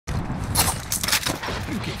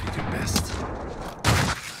You gave it your best.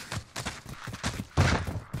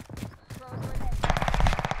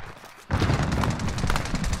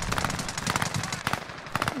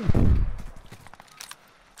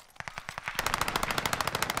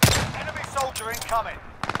 Enemy soldier incoming.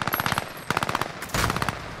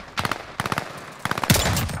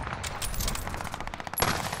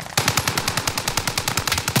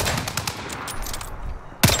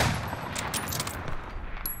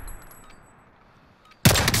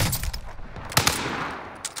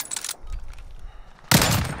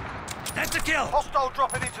 That's a kill! Hostile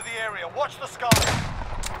dropping into the area. Watch the sky.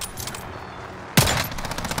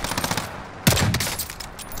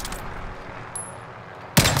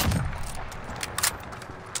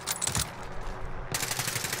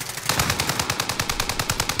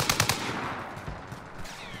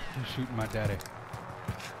 Who's shooting my daddy?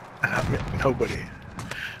 Nobody.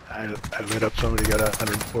 I lit up somebody, got a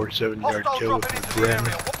 147-yard Hostile kill with dropping a into the Bren.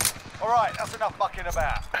 area. Alright, that's enough mucking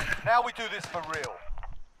about. Now we do this for real.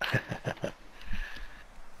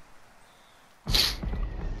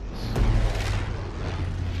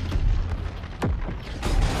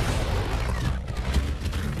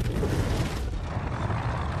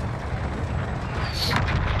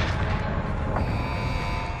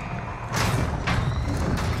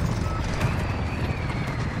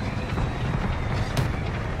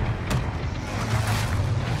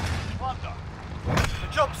 Plunder. The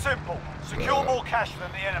job's simple. Secure more cash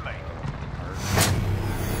than the enemy.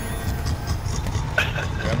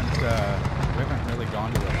 We haven't really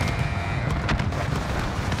gone to the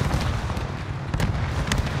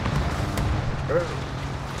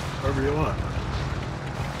Wherever you want.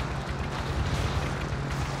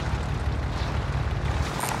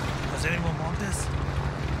 Does anyone want this?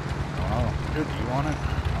 I don't know. Dude, do you want it? I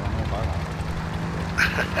don't know if I want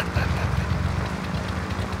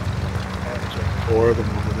There's like 4 of them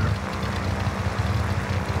over there.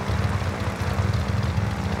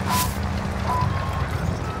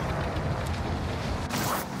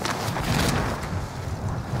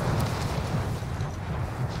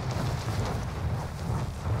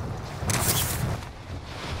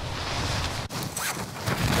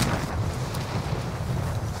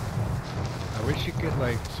 I wish you could,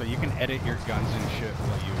 like, so you can edit your guns and shit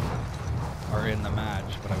while you are in the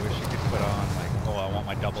match, but I wish you could put on, like, oh, I want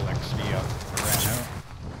my double XP up. I ran out.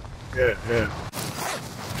 Yeah, yeah.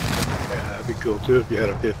 Yeah, that'd be cool too if you had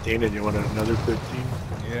a 15 and you wanted another 15.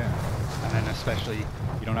 Yeah. And then especially,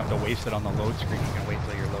 you don't have to waste it on the load screen. You can wait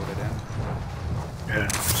till you're loaded in. Yeah.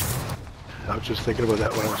 I was just thinking about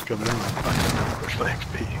that when I was coming in. Like, fuck, where's my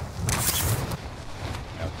XP?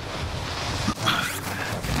 Yep.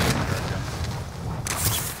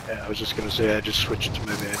 Yeah, I was just gonna say I just switched to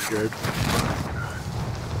my Vanguard.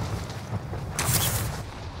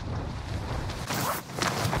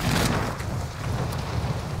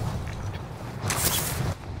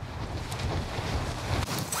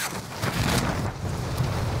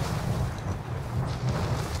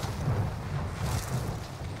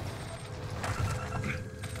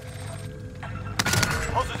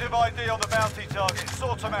 Positive ID on the bounty target.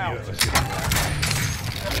 Sort them out. Yeah, let's get into that.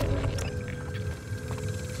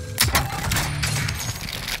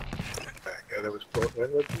 That guy that was Fort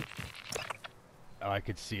Wentworth. Oh, I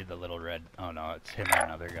could see the little red. Oh no, it's him and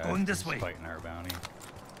another guy. Going this He's way. fighting our bounty.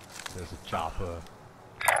 There's a chopper.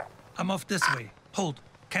 I'm off this way. Hold.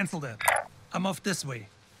 Cancel that. I'm off this way.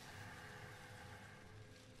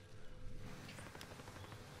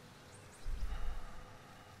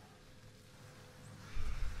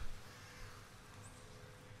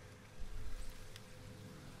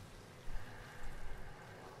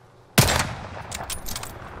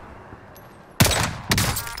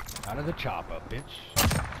 Out of the chopper, bitch.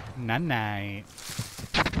 Night.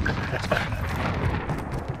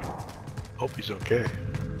 Hope he's okay.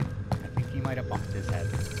 I think he might have bumped his head.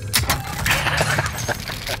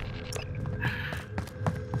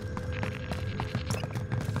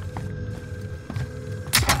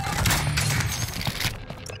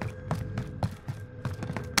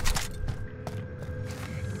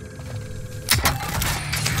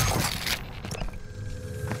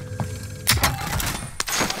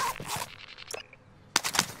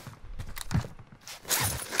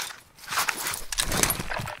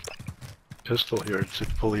 Pistol here, it's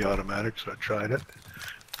fully automatic, so I tried it.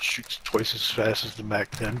 Shoots twice as fast as the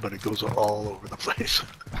Mac 10, but it goes all over the place.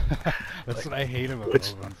 That's what I hate about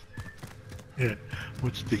what's- those ones. Yeah,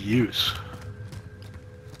 what's the use?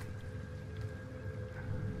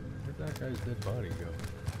 Where'd that guy's dead body go?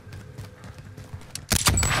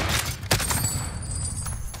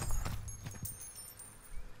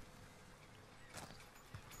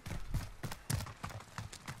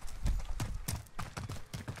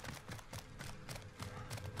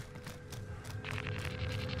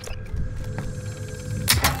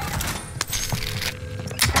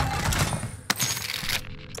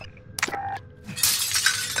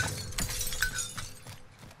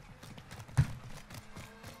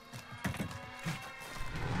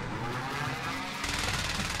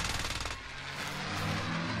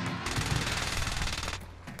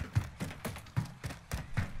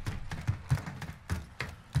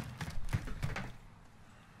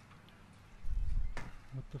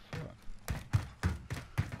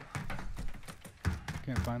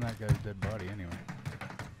 Can't find that guy's dead body anyway.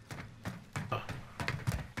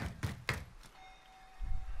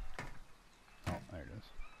 Oh, there it is.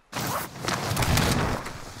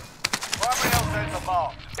 Primary L sensor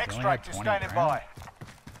marked. Extract is 20 standing rounds. by.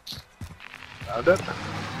 Found it?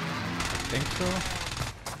 Think so?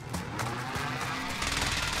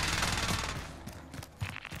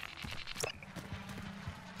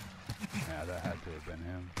 Yeah, that had to have been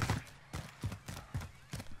him.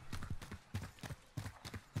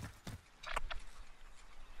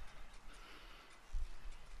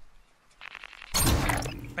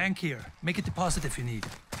 Bank here. Make a deposit if you need.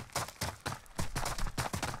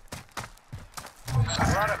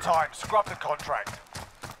 We're out of time. Scrub the contract.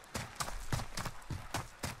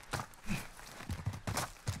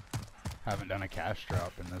 Haven't done a cash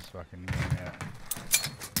drop in this fucking game yet.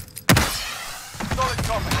 Solid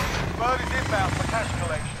copy. Bird is inbound for cash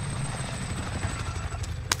collection.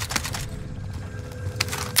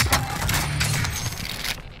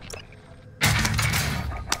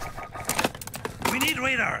 We need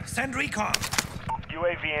radar. Send recon.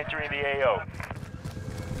 UAV entering the AO.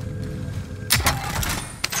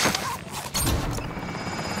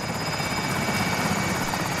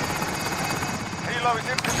 Helo is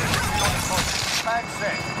in position beyond the point. Mag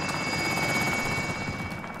set.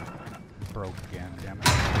 Broke again, damn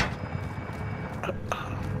it.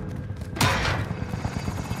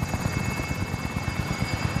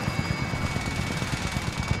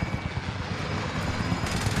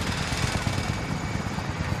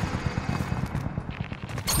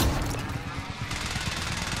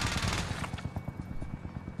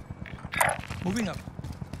 Moving up.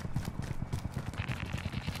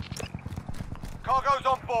 Cargo's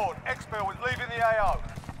on board. Exfil was leaving the AO.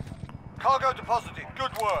 Cargo deposited.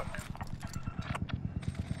 Good work.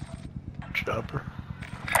 Chopper.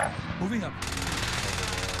 Moving up.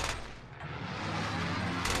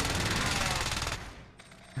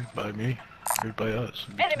 Right by me. Right by us.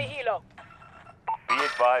 Enemy helo. Be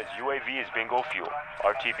advised, UAV is bingo fuel.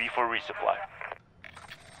 RTB for resupply.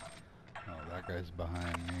 Oh, that guy's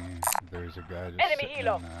behind me. There's a guy just Enemy sitting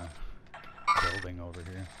helo. in a building over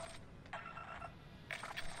here.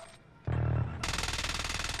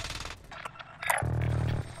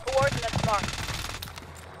 Coordinates marked.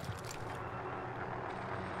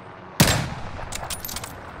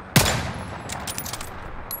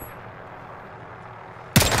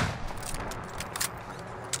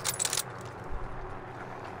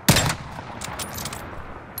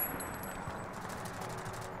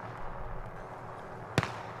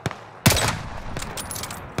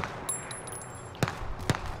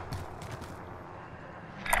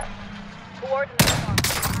 Coordinates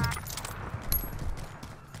marked.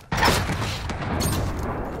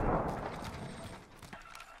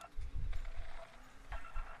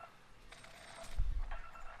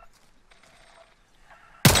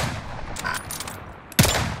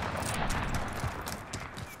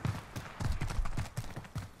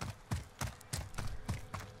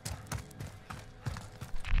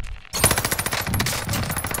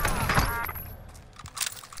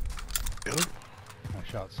 Good. I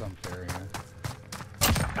shot some ferry.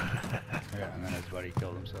 Yeah, and then his buddy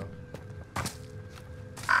killed himself.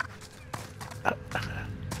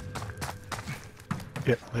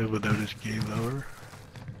 Can't live without his game over.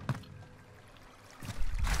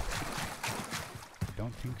 I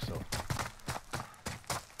don't think so.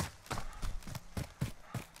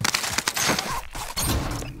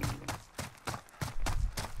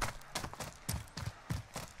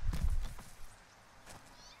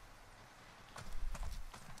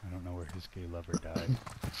 I don't know where his gay lover died.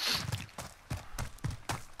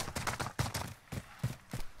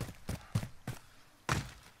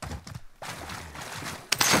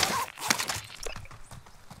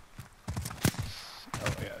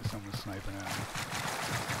 Oh yeah, someone's sniping at me.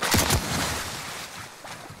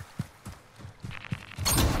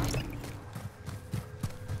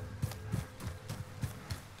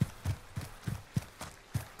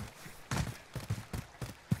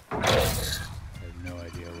 I have no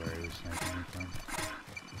idea where he was sniping me from.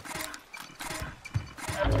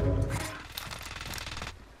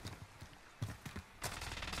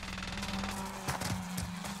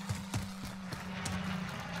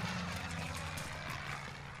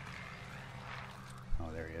 Oh,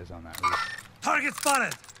 there he is on that roof. Target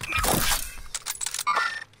spotted.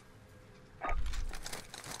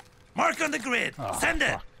 Mark on the grid. Oh, Send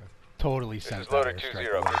it. fuck. Totally This sent is that loader airstrike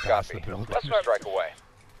 2-0. right past the Copy. building. Let's strike away.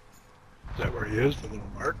 Is that where he is? The little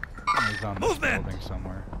mark? He's on this Movement! building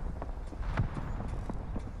somewhere.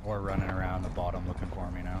 Or running around the bottom looking for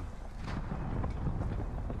me now.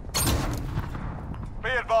 Be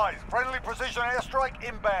advised, friendly precision airstrike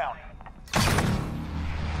inbound.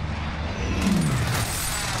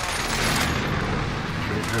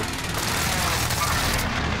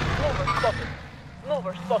 Mover spotted.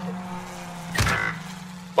 Mover spotted.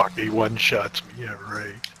 Fuck, he one-shots me, yeah,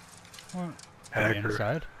 right. What? Hacker.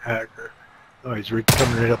 Inside? Hacker. Oh, he's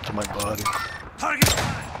coming right up to my body. Target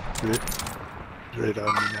spotted. Right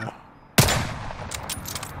on me now.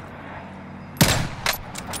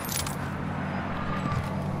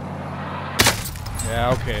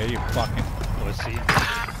 Yeah, okay, you fucking pussy.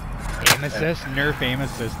 Aim assist? Nerf aim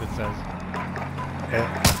assist, it says. Yeah.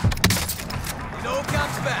 No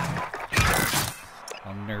counts back.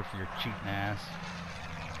 I'll nerf your cheating ass.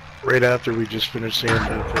 Right after we just finished saying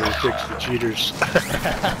that we fixed the cheaters.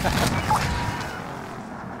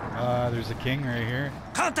 There's a king right here.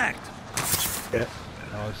 Contact. Yeah.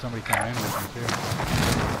 Oh, there's somebody coming in with me too.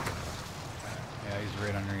 Yeah, he's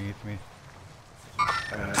right underneath me.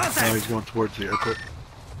 Now he's going towards the airport.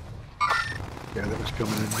 Yeah, that was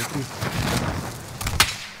coming in with you.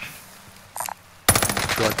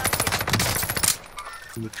 Truck.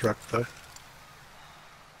 In the truck, though.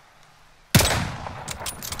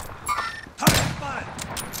 Target spotted.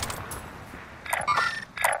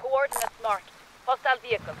 Coordinates marked. Hostile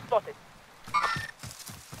vehicle spotted.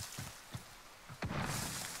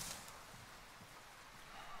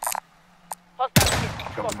 Hostile vehicle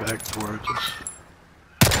Coming spotted. back towards us.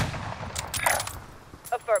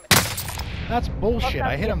 Affirmative. That's bullshit.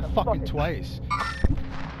 I hit him fucking twice.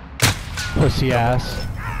 Pussy ass.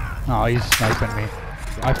 Oh, he's sniping me.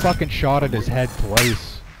 I fucking shot at his head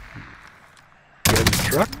twice. You in the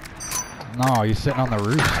truck? No, he's sitting on the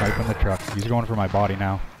roof sniping the truck. He's going for my body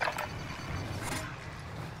now.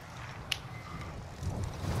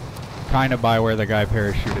 Kinda by where the guy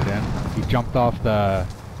parachuted in. He jumped off the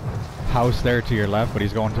house there to your left, but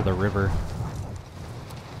he's going to the river.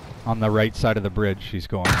 On the right side of the bridge, he's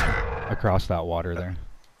going across that water there.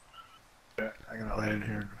 Yeah, I'm gonna land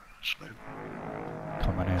here and snipe.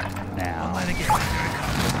 Coming in now. Online again. Here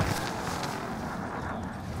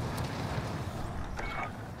it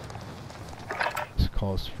comes. This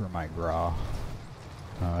calls for my graw.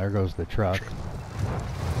 Oh, there goes the truck.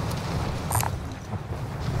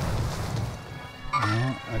 No,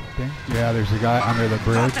 I think, yeah, there's a guy under the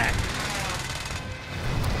bridge. Contact.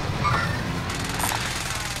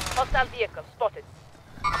 Hostile vehicle spotted.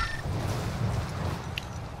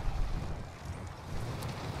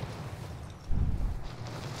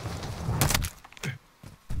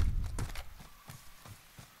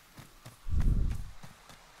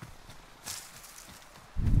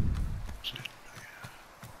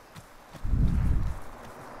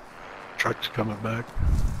 Truck's coming back.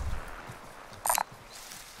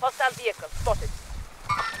 Hostile vehicle spotted.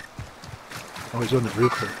 Oh, he's on the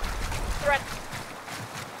roof there. Threat.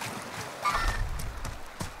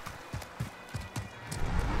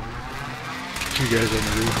 Two guys on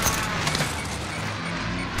the roof.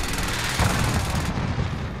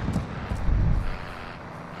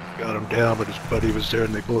 Got him down, but his buddy was there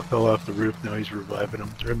and they both fell off the roof. Now he's reviving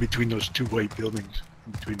them. They're in between those two white buildings,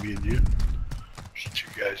 in between me and you. There's two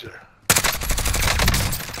guys there.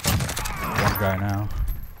 One guy now.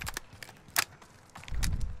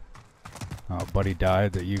 Oh, buddy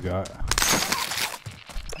died that you got.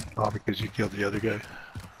 Oh, because you killed the other guy.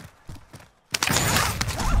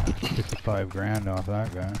 55 grand off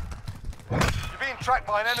that guy. You're being tracked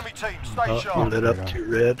by an enemy team. Stay Oh, he sharp. lit up to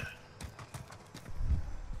red.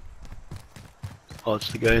 Oh,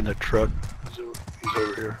 it's the guy in the truck. He's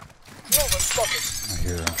over here. Mover spotted. I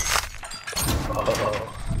hear him. Uh-oh.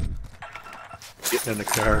 Getting in the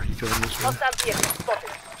car. He's going this way. Hostile vehicle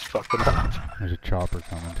spotted. He's fucking up. There's a chopper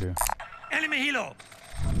coming too. Enemy helo.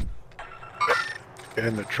 Guy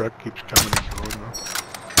in the truck keeps coming and going now.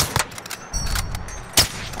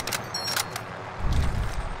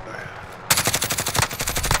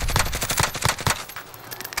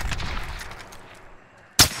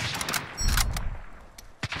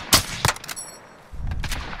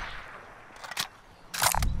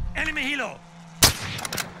 Enemy helo.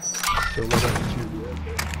 So let us do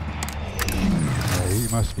Yeah, he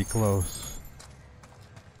must be close.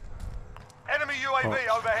 Enemy UAV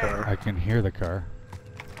overhead. car. I can hear the car.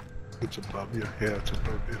 It's above you. Yeah, it's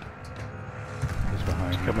above you. He's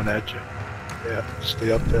behind me. Coming at you. Yeah,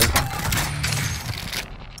 stay up there.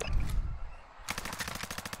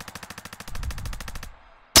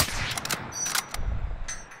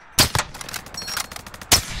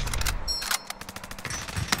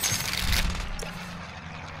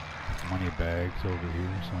 Money bags over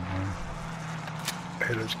here somewhere. I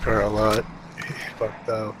hit his car a lot. He fucked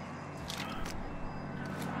out.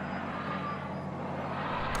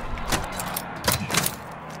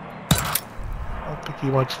 he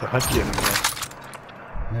wants to hunt you anymore.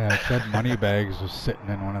 Yeah, it said money bags was sitting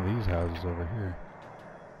in one of these houses over here.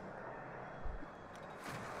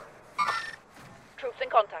 Troops in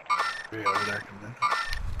contact. Yeah, over there, come in.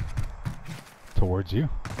 Towards you?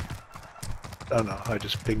 Oh no, I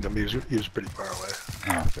just pinged him. He was pretty far away.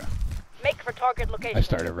 Oh, okay. Make for target location. I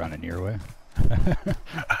started running your way.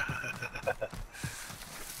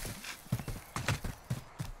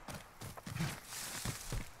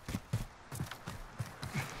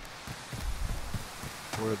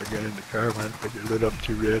 Where the guy in the car went, but you lit up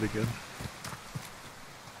too red again.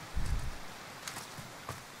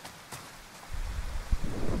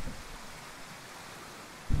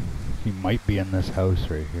 He might be in this house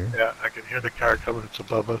right here. Yeah, I can hear the car coming. It's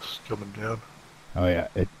above us, coming down. Oh yeah,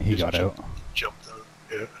 he got out. Jumped out.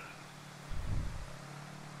 Yeah.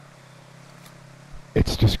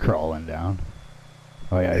 It's just crawling down.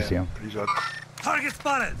 Oh yeah, I see him. But he's on. Target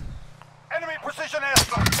spotted. Enemy precision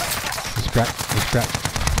airstrike. He's cracked. He's cracked.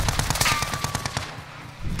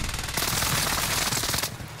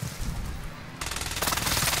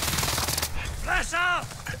 Flash out.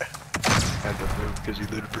 Had to move because he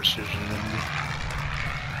lit a precision in me.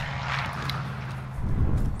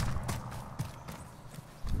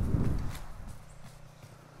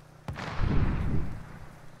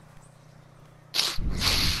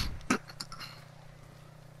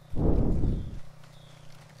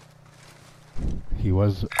 He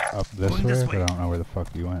was up this Going way, this but way. I don't know where the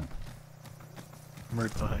fuck he went. I'm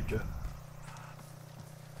right behind you.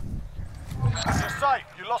 You're safe.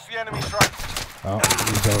 You lost the enemy trace. Oh,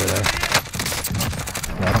 he's over there.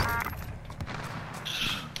 Got him.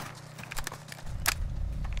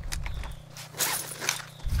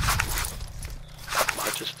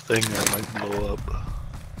 Largest thing that might blow up.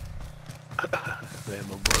 The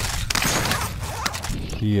ammo box.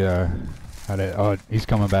 He had it. Oh, he's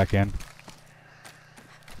coming back in.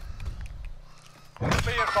 Be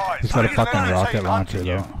advised. He's got a Target fucking enemy rocket team launcher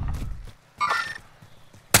hunting you. though.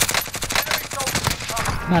 Enemy soldiers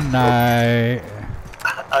incoming. Night.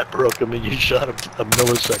 I broke him and you shot him a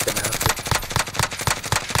millisecond after.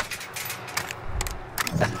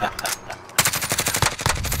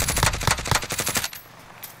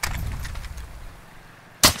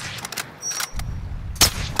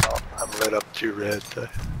 Oh, I'm lit up too red.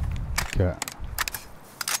 Okay.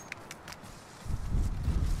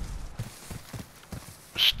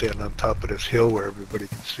 Stand on top of this hill where everybody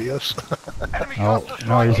can see us. Enemy Oh, cluster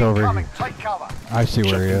no, he's strike over incoming. here. Take cover. I see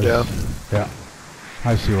where he Check is. him down. Yeah.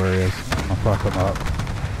 I see where he is. I'm gonna fuck him up.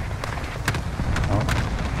 Oh.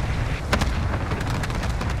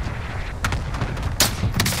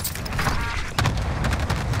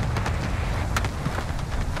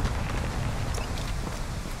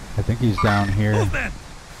 I think he's down here Movement.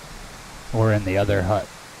 or in the other hut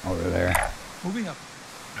over there. Moving up.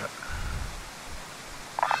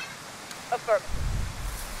 Affirmative.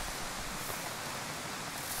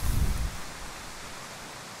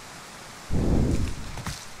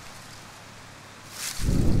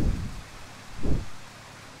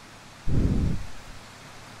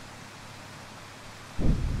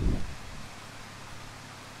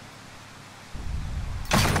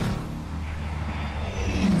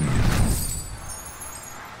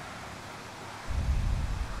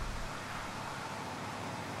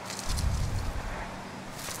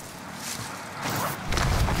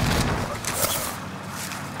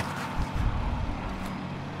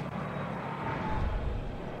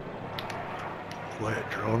 Fly a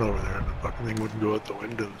drone over there and the fucking thing wouldn't go out the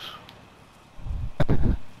windows.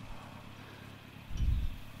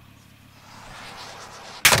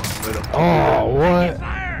 Lit up. Oh, what?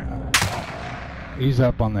 Fire. He's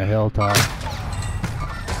up on the hilltop.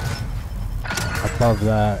 Above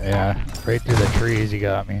that, yeah. Right through the trees, he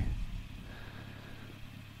got me.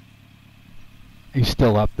 He's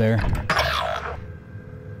still up there.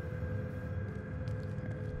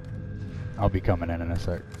 I'll be coming in a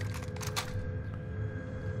sec.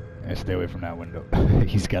 Yeah, stay away from that window.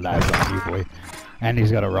 He's got eyes on you, boy. And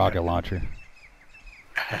he's got a rocket launcher.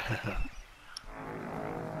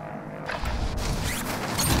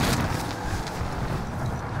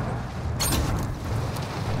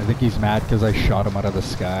 I think he's mad because I shot him out of the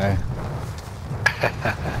sky.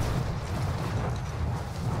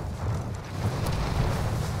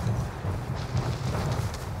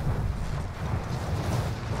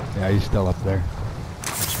 Yeah, he's still up there.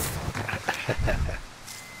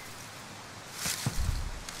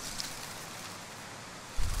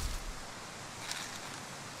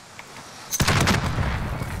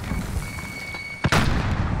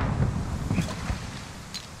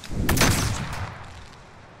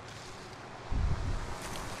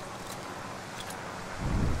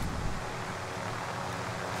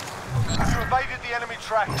 evaded the enemy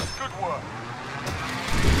tracks. Good work.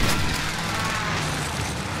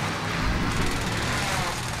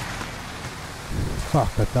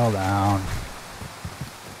 Fuck, I fell down.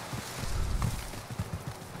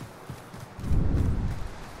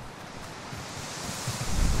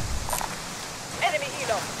 Enemy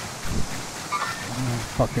helo. I'm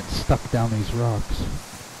fucking stuck down these rocks.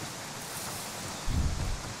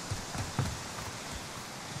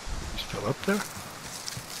 He's still up there?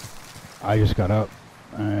 I just got up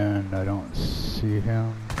and I don't see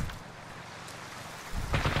him.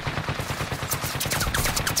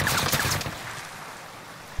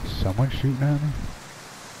 Someone shooting at me?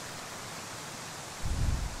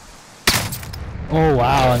 Oh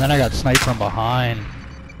wow, and then I got sniped from behind.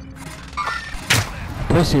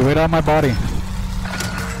 Pussy, wait on my body.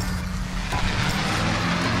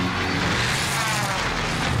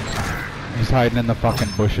 He's hiding in the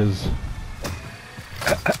fucking bushes.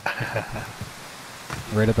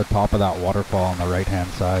 Right at the top of that waterfall on the right hand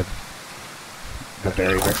side. The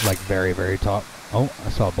very, very top. Oh, I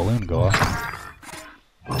saw a balloon go up.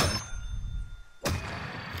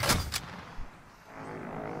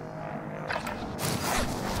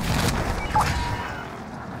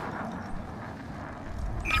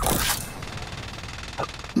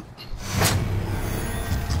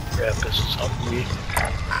 Crap, this is hunting me.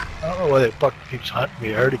 I don't know why that fucker keeps hunting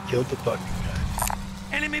me. I already killed the fucking guy.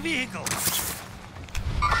 Enemy vehicle.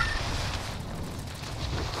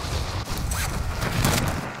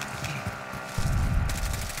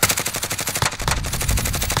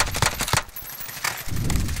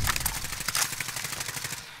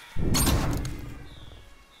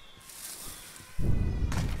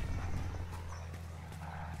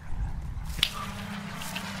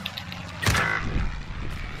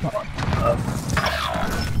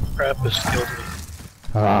 Crap has killed me.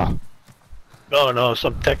 Ah. No,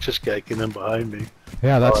 some Texas guy came in behind me.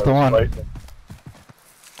 Yeah, that's the one.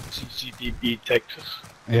 CCDB Texas.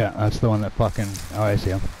 Yeah, that's the one that fucking... Oh, I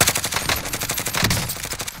see him.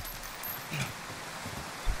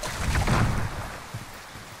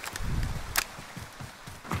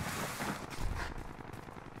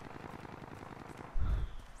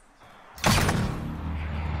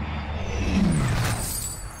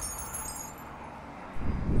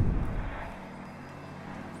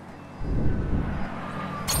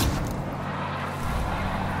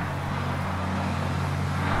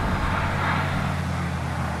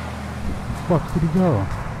 Fuck did he go?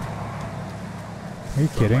 Are you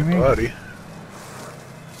kidding me? Body.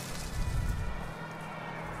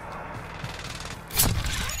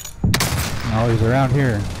 Oh, he's around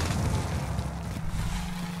here.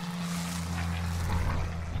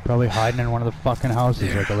 He's probably hiding in one of the fucking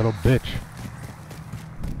houses like a little bitch.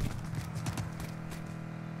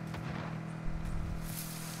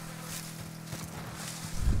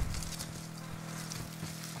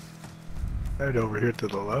 Right over here to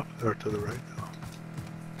the left, or to the right now.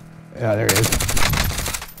 Yeah, there he is.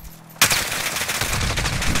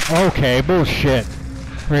 Okay, bullshit.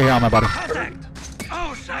 Right here on my body. Contact.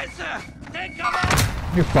 Oh, scheiße. Take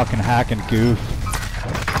cover. You're fucking hacking, goof.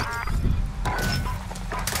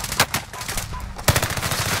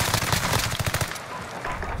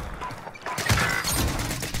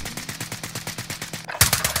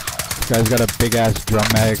 This guy's got a big ass drum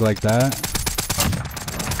mag like that.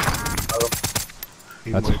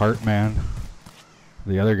 That's Heart, man.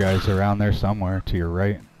 The other guy's around there somewhere to your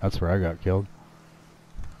right. That's where I got killed.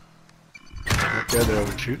 That guy that I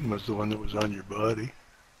was shooting was the one that was on your body.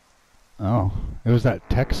 Oh, it was that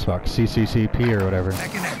Tex fuck, CCCP or whatever.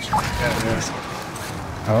 Back in action.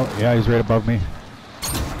 Oh, yeah, he's right above me.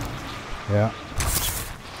 Yeah.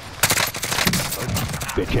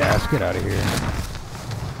 Bitch ass, get out of here.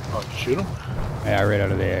 Oh, shoot him? Yeah, right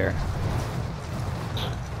out of the air.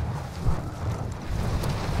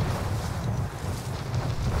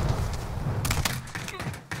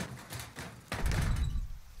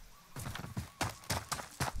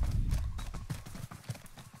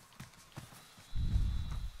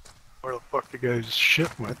 Where the fuck the guy's shit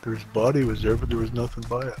went? His body was there, but there was nothing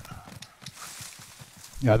by it.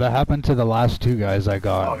 Yeah, that happened to the last two guys I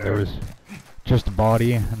got. Oh, yeah. There was just a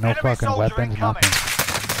body, no Enemy fucking soldier weapons, incoming.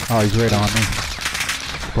 nothing. Oh, he's right on me.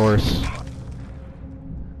 Of course.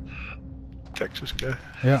 Texas guy.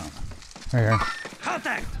 Yeah. Right here.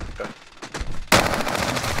 Contact.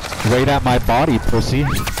 Right at my body, pussy.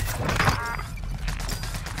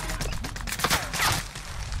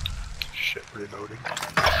 Shit, reloading.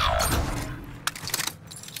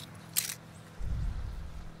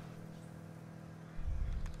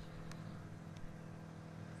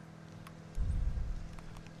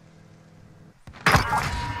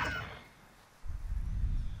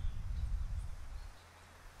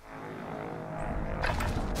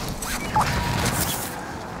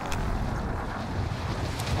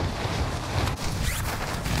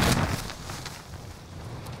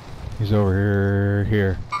 He's over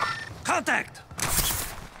here. Contact!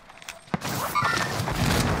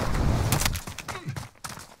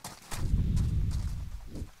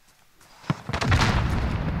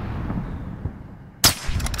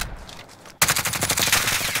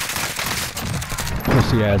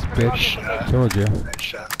 Pussy ass bitch. Told you. Nice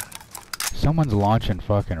shot. Someone's launching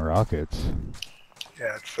fucking rockets.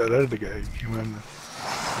 Yeah, it's that other guy. He came in.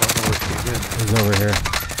 I don't know where he came in. He's over here.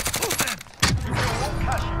 All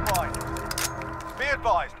cash in mind. Be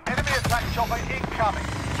advised, enemy attack chopper incoming.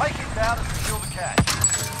 Take it down and secure the cash.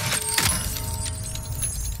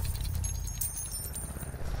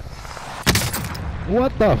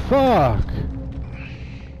 What the fuck?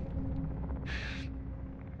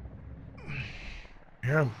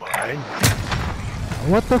 You're mine.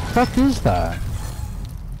 What the fuck is that?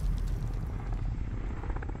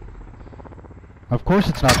 Of course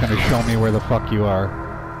it's not gonna show me where the fuck you are.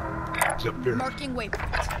 He's up here. Marking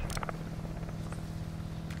waypoint.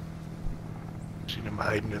 Seen him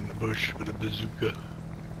hiding in the bush with a bazooka.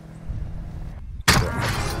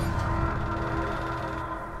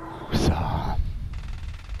 So,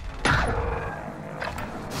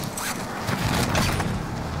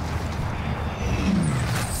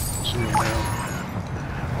 See him now.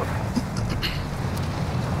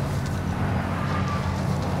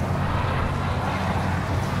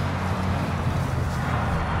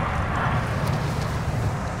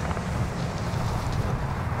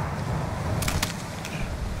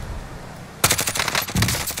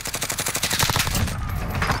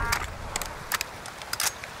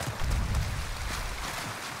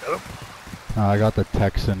 I got the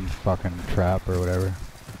Texan fucking trap or whatever.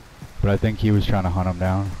 But I think he was trying to hunt him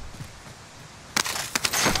down.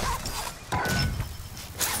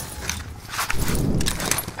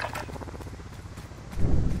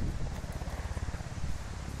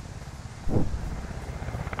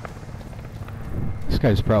 This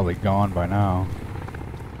guy's probably gone by now.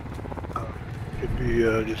 Could be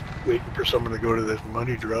just waiting for someone to go to this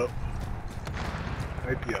money drop.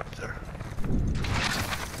 Might be up there.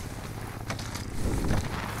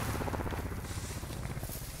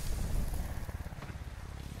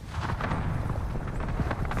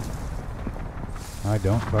 I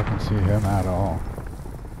don't fucking see him at all.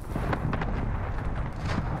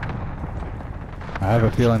 I have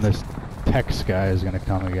a feeling this Tex guy is gonna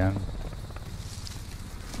come again.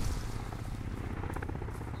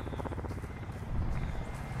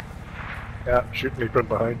 Yeah, shoot me from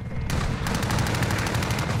behind.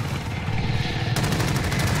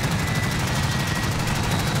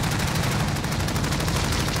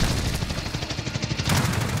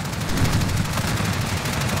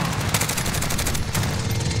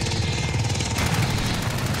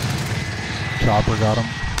 Chopper got him.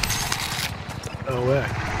 No way.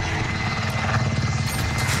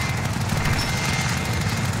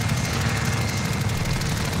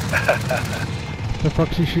 The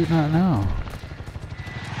fuck's he shooting at now?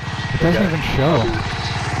 It doesn't even show.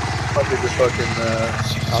 Probably the fucking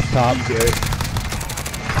Up top. guy.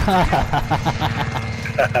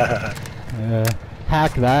 Yeah.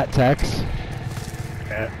 Hack that, Tex.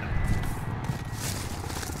 Yeah.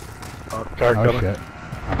 Oh, car Oh coming. shit.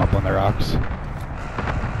 I'm up on the rocks.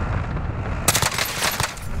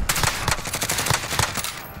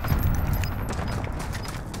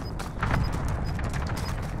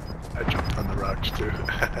 I jumped on the rocks too.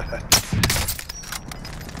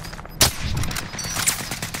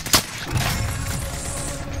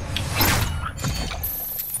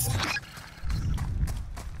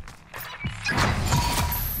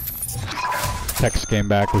 Tex came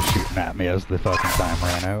back, was shooting at me as the fucking time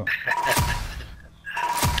ran out.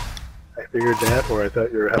 I figured that, or I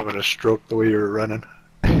thought you were having a stroke the way you were running.